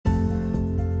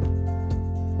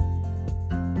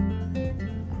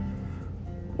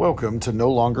Welcome to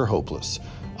No Longer Hopeless.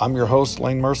 I'm your host,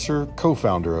 Lane Mercer,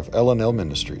 co-founder of L&L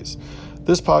Ministries.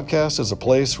 This podcast is a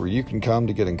place where you can come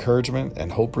to get encouragement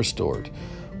and hope restored.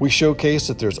 We showcase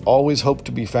that there's always hope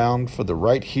to be found for the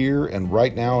right here and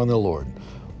right now in the Lord.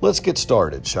 Let's get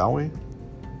started, shall we?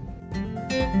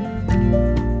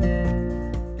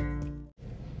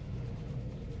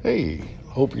 Hey,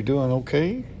 hope you're doing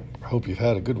okay. Hope you've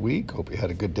had a good week. Hope you had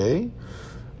a good day.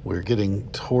 We're getting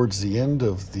towards the end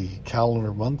of the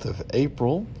calendar month of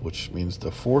April, which means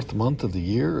the fourth month of the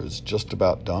year is just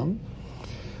about done.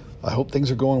 I hope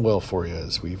things are going well for you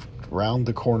as we've round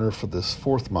the corner for this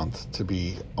fourth month to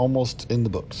be almost in the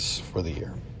books for the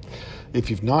year. If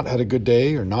you've not had a good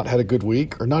day or not had a good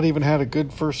week or not even had a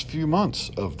good first few months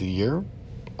of the year,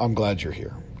 I'm glad you're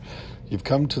here. You've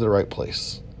come to the right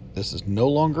place. This is No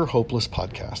Longer Hopeless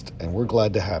podcast, and we're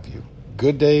glad to have you.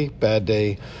 Good day, bad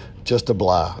day, just a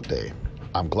blah day.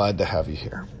 I'm glad to have you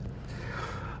here.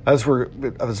 I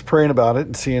was praying about it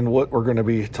and seeing what we're going to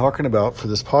be talking about for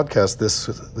this podcast,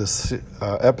 this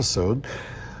episode,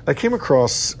 I came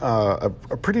across a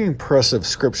pretty impressive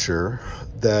scripture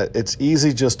that it's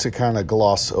easy just to kind of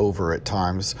gloss over at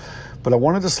times, but I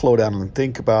wanted to slow down and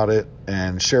think about it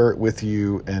and share it with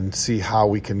you and see how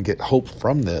we can get hope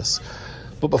from this.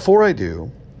 But before I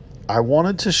do, I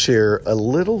wanted to share a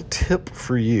little tip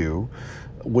for you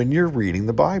when you're reading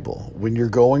the Bible, when you're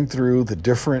going through the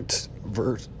different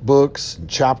books and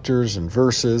chapters and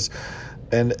verses,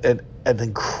 and an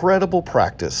incredible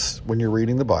practice when you're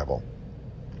reading the Bible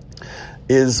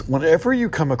is whenever you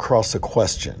come across a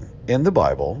question in the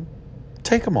Bible,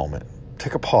 take a moment,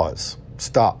 take a pause,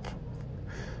 stop.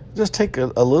 Just take a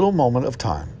little moment of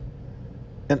time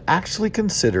and actually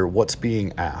consider what's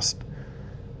being asked.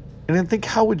 And then think,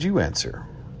 how would you answer?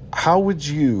 How would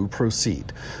you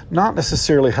proceed? Not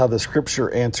necessarily how the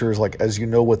scripture answers, like as you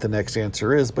know what the next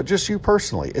answer is, but just you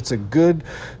personally. It's a good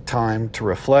time to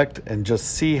reflect and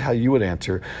just see how you would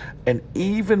answer. And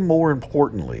even more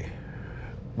importantly,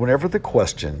 whenever the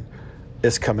question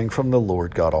is coming from the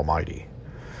Lord God Almighty,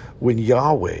 when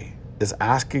Yahweh is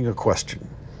asking a question,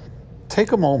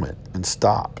 take a moment and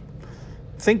stop.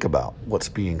 Think about what's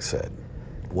being said,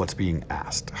 what's being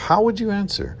asked. How would you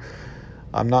answer?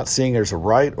 I'm not saying there's a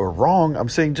right or wrong. I'm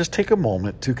saying just take a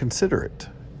moment to consider it.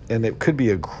 And it could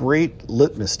be a great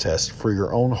litmus test for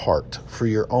your own heart, for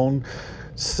your own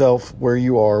self, where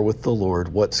you are with the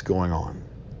Lord, what's going on.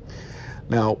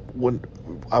 Now, when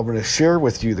I'm going to share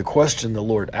with you the question the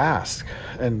Lord asked,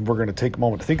 and we're going to take a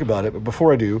moment to think about it. But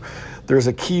before I do, there's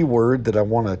a key word that I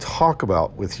want to talk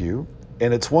about with you.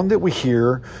 And it's one that we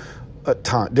hear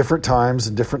at different times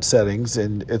and different settings.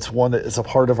 And it's one that is a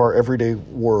part of our everyday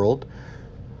world.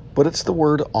 But it's the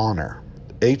word honor,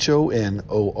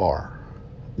 Honor.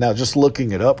 Now, just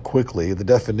looking it up quickly, the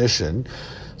definition,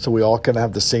 so we all can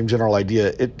have the same general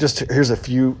idea. Here's a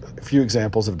few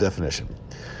examples of definition.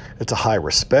 It's a high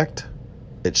respect.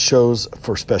 It shows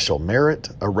for special merit,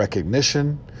 a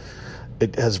recognition.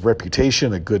 It has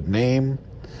reputation, a good name.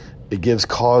 It gives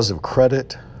cause of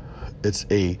credit. It's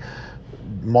a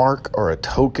mark or a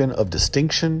token of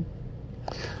distinction.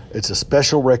 It's a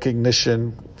special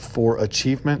recognition for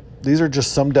achievement. These are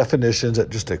just some definitions at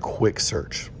just a quick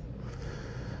search.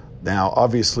 Now,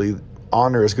 obviously,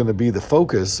 honor is going to be the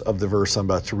focus of the verse I'm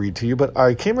about to read to you, but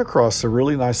I came across a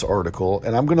really nice article,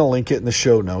 and I'm going to link it in the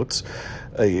show notes.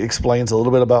 It explains a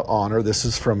little bit about honor. This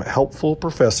is from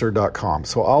helpfulprofessor.com,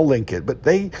 so I'll link it. But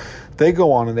they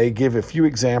go on and they give a few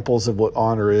examples of what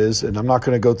honor is, and I'm not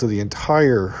going to go through the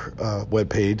entire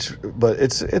webpage, but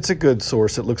it's a good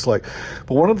source, it looks like.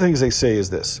 But one of the things they say is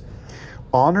this: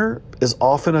 honor is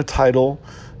often a title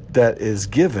that is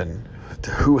given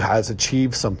to who has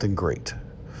achieved something great.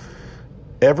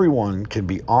 Everyone can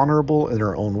be honorable in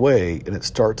their own way, and it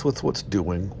starts with what's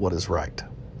doing what is right.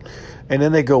 And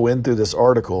then they go in through this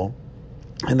article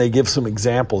and they give some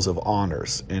examples of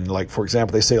honors. And like, for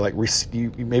example, they say like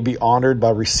you may be honored by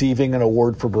receiving an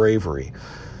award for bravery.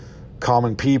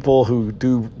 Common people who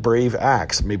do brave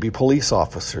acts, maybe police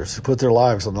officers who put their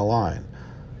lives on the line,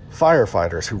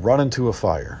 firefighters who run into a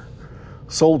fire,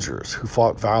 soldiers who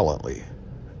fought valiantly,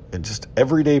 and just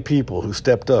everyday people who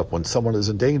stepped up when someone is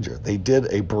in danger. They did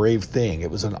a brave thing.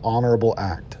 It was an honorable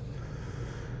act.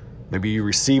 Maybe you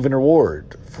receive an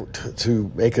award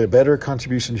to make a better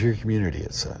contribution to your community,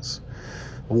 it says.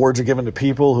 Awards are given to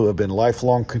people who have been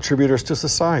lifelong contributors to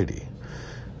society.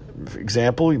 For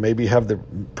example, you maybe have the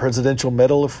Presidential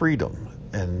Medal of Freedom,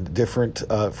 and different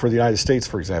for the United States,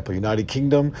 for example. United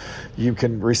Kingdom, you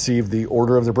can receive the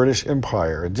Order of the British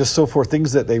Empire, and just so forth,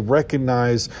 things that they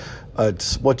recognize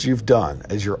what you've done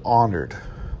as you're honored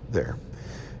there.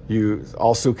 You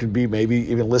also can be maybe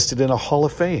even listed in a Hall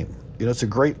of Fame. It's a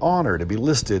great honor to be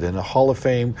listed in a Hall of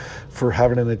Fame for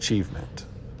having an achievement.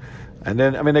 And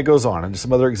then, it goes on. And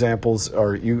some other examples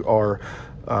are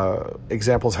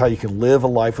examples how you can live a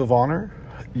life of honor.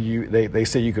 They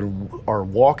say you are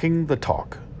walking the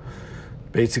talk.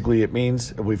 Basically, it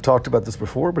means, we've talked about this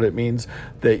before, but it means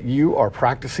that you are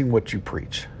practicing what you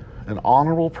preach. An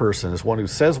honorable person is one who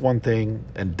says one thing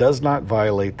and does not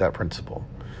violate that principle.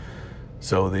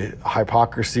 So the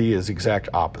hypocrisy is exact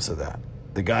opposite of that.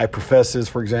 The guy professes,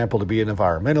 for example, to be an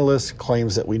environmentalist,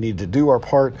 claims that we need to do our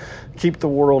part, keep the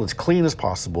world as clean as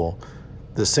possible.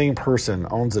 The same person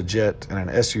owns a jet and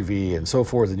an SUV and so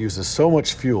forth and uses so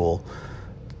much fuel,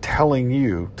 telling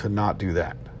you to not do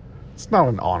that. It's not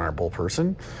an honorable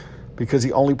person because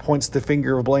he only points the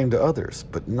finger of blame to others,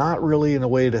 but not really in a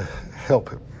way to help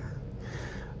him.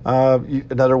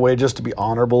 Another way just to be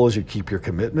honorable is you keep your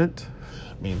commitment.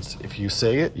 It means if you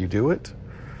say it, you do it.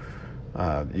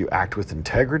 You act with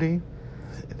integrity.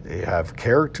 You have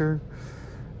character.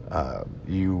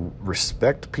 You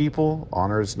respect people.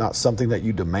 Honor is not something that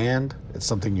you demand. It's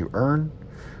something you earn.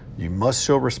 You must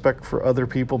show respect for other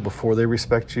people before they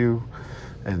respect you.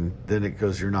 And then it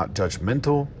goes, you're not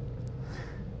judgmental.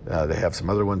 They have some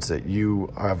other ones that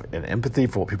you have an empathy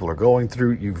for what people are going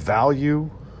through. You value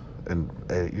and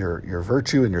your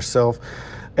virtue and yourself,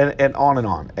 and on and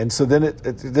on. And so then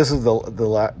this is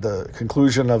the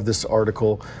conclusion of this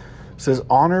article. It says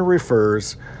honor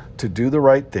refers to do the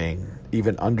right thing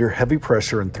even under heavy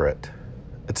pressure and threat.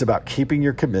 It's about keeping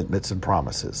your commitments and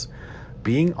promises.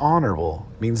 Being honorable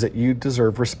means that you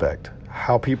deserve respect.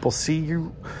 How people see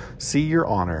your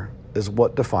honor is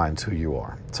what defines who you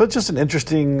are. So it's just an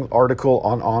interesting article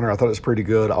on honor. I thought it was pretty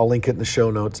good. I'll link it in the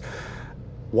show notes.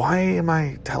 Why am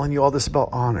I telling you all this about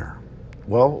honor?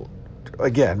 Well,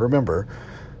 again, remember,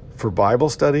 for Bible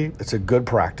study, it's a good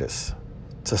practice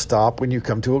to stop when you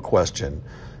come to a question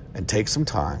and take some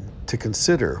time to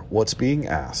consider what's being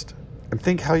asked and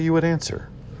think how you would answer.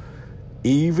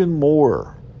 Even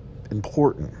more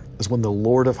important is when the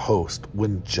Lord of hosts,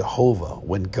 when Jehovah,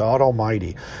 when God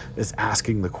Almighty is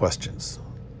asking the questions.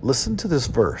 Listen to this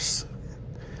verse.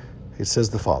 It says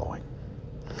the following: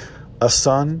 a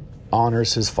son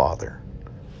honors his father.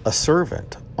 A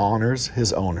servant honors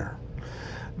his owner.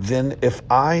 Then if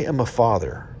I am a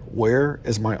father, where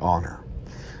is my honor?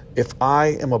 If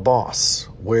I am a boss,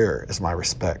 where is my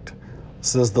respect?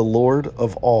 Says the Lord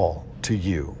of all to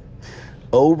you,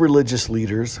 O religious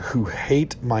leaders who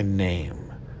hate my name.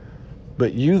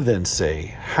 But you then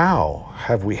say, how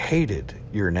have we hated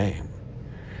your name?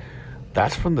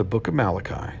 That's from the book of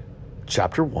Malachi,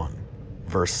 chapter 1,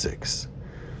 verse 6.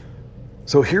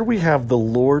 So here we have the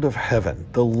Lord of heaven,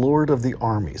 the Lord of the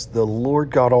armies, the Lord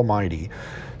God Almighty,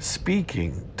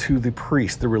 speaking to the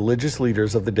priests, the religious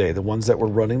leaders of the day, the ones that were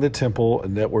running the temple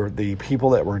and that were the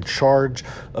people that were in charge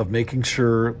of making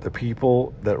sure the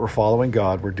people that were following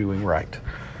God were doing right.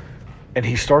 And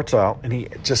he starts out and he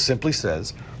just simply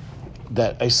says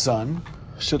that a son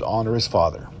should honor his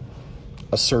father.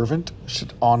 A servant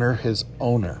should honor his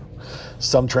owner.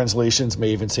 Some translations may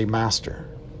even say master.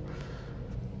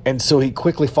 And so he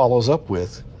quickly follows up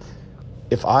with,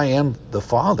 if I am the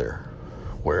father,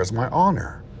 where is my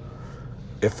honor?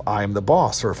 If I am the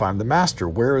boss or if I'm the master,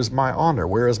 where is my honor?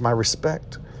 Where is my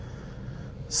respect?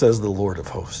 Says the Lord of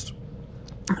hosts.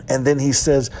 And then he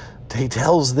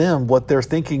tells them what they're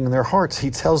thinking in their hearts.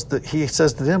 He says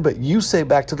to them, but you say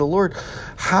back to the Lord,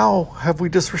 how have we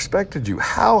disrespected you?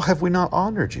 How have we not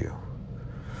honored you?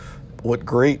 What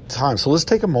great time. So let's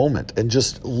take a moment and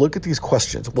just look at these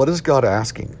questions. What is God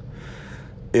asking?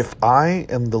 If I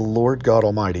am the Lord God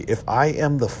Almighty, if I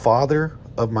am the father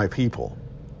of my people,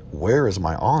 where is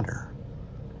my honor?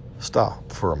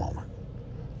 Stop for a moment.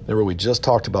 Remember, we just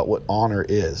talked about what honor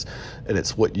is, and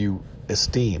it's what you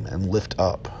esteem and lift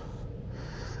up.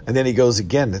 And then he goes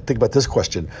again, think about this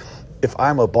question. If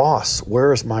I'm a boss,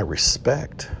 where is my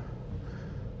respect?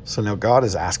 So now God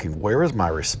is asking, where is my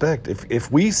respect? If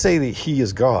we say that he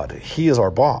is God, he is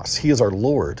our boss, he is our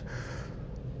Lord,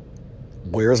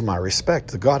 where is my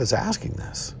respect? God is asking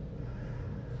this.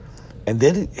 And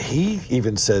then he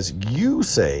even says, you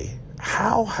say,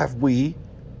 how have we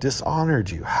dishonored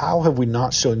you? How have we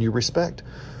not shown you respect?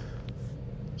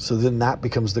 So then that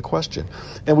becomes the question.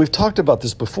 And we've talked about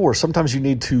this before. Sometimes you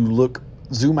need to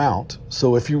zoom out.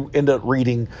 So if you end up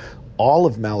reading all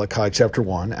of Malachi chapter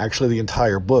 1, actually the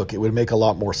entire book, it would make a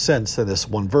lot more sense than this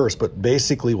one verse. But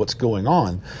basically what's going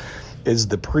on is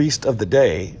the priest of the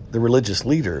day, the religious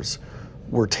leaders,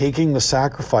 were taking the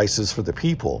sacrifices for the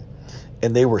people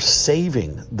and they were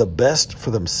saving the best for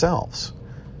themselves.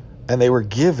 and they were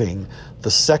giving the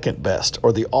second best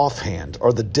or the offhand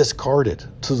or the discarded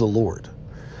to the Lord.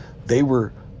 They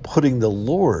were putting the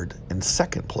Lord in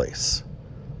second place.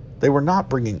 They were not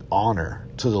bringing honor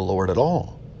to the Lord at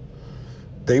all.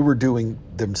 They were doing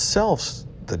themselves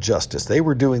the justice. They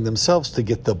were doing themselves to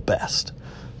get the best.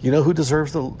 You know who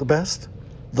deserves the best?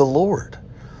 The Lord,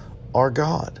 our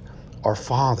God, our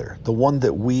Father, the one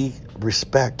that we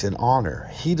respect and honor.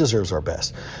 He deserves our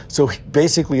best. So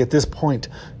basically at this point,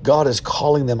 God is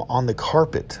calling them on the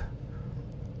carpet.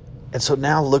 And so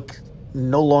now look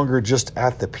no longer just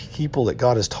at the people that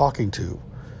God is talking to,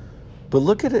 but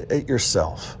look at it at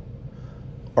yourself.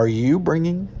 Are you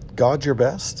bringing God your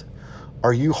best?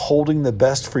 Are you holding the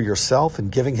best for yourself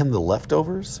and giving him the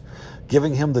leftovers?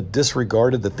 Giving him the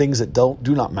disregarded, the things that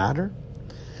do not matter?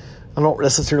 I don't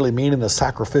necessarily mean in a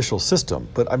sacrificial system,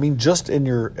 but I mean just in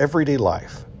your everyday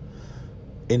life,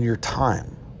 in your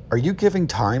time. Are you giving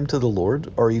time to the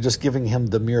Lord, or are you just giving him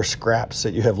the mere scraps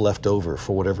that you have left over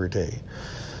for whatever day?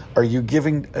 Are you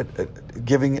giving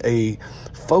a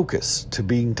focus to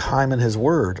being time in his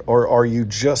word, or are you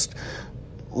just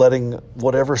letting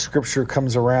whatever scripture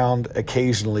comes around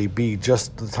occasionally be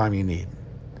just the time you need?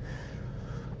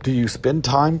 Do you spend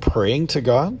time praying to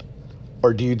God?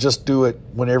 Or do you just do it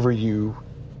whenever you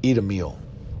eat a meal?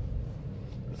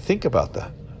 Think about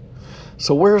that.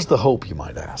 So where's the hope, you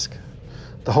might ask?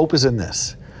 The hope is in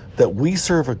this, that we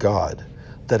serve a God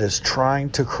that is trying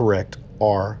to correct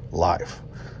our life.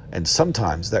 And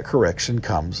sometimes that correction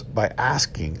comes by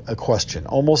asking a question,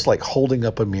 almost like holding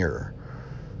up a mirror.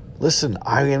 Listen,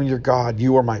 I am your God,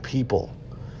 you are my people.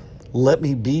 Let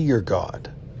me be your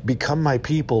God. Become my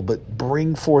people, but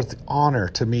bring forth honor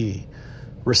to me.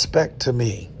 Respect to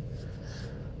me.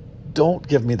 Don't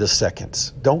give me the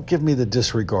seconds. Don't give me the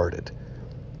disregarded.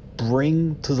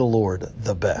 Bring to the Lord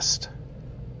the best.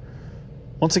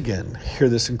 Once again, hear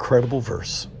this incredible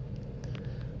verse.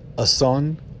 A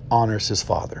son honors his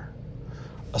father.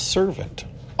 A servant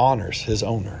honors his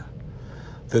owner.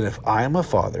 Then if I am a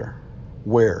father,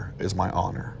 where is my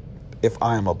honor? If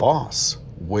I am a boss,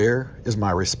 where is my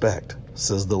respect?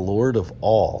 Says the Lord of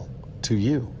all to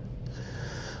you.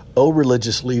 O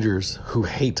religious leaders who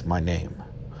hate my name.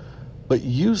 But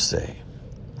you say,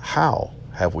 how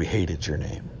have we hated your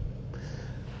name?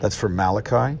 That's from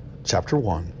Malachi chapter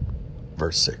 1,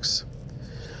 verse 6.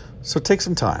 So take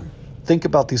some time. Think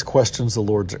about these questions the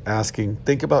Lord's asking.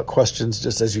 Think about questions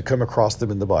just as you come across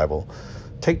them in the Bible.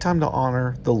 Take time to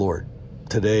honor the Lord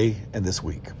today and this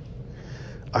week.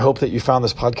 I hope that you found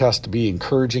this podcast to be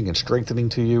encouraging and strengthening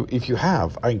to you. If you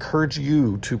have, I encourage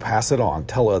you to pass it on.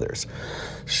 Tell others.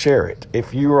 Share it.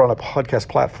 If you are on a podcast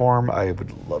platform, I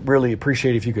would really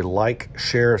appreciate if you could like,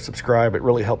 share, subscribe. It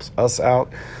really helps us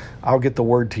out. I'll get the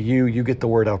word to you. You get the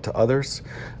word out to others.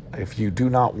 If you do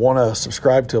not want to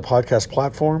subscribe to a podcast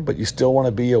platform, but you still want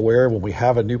to be aware when we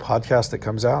have a new podcast that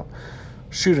comes out,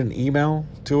 shoot an email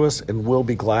to us and we'll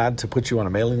be glad to put you on a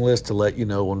mailing list to let you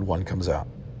know when one comes out.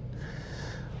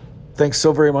 Thanks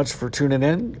so very much for tuning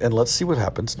in, and let's see what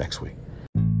happens next week.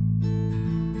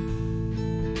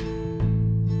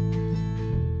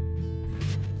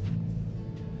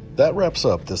 That wraps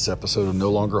up this episode of No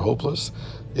Longer Hopeless.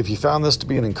 If you found this to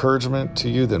be an encouragement to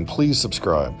you, then please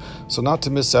subscribe so not to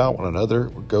miss out when another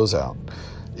goes out.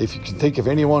 If you can think of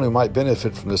anyone who might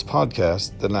benefit from this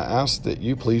podcast, then I ask that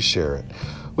you please share it.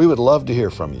 We would love to hear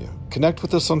from you. Connect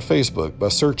with us on Facebook by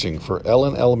searching for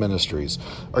L&L Ministries,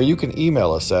 or you can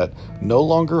email us at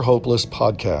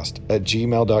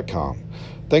nolongerhopelesspodcast@gmail.com.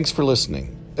 Thanks for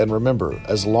listening. And remember,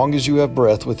 as long as you have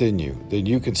breath within you, then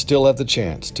you can still have the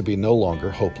chance to be no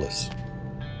longer hopeless.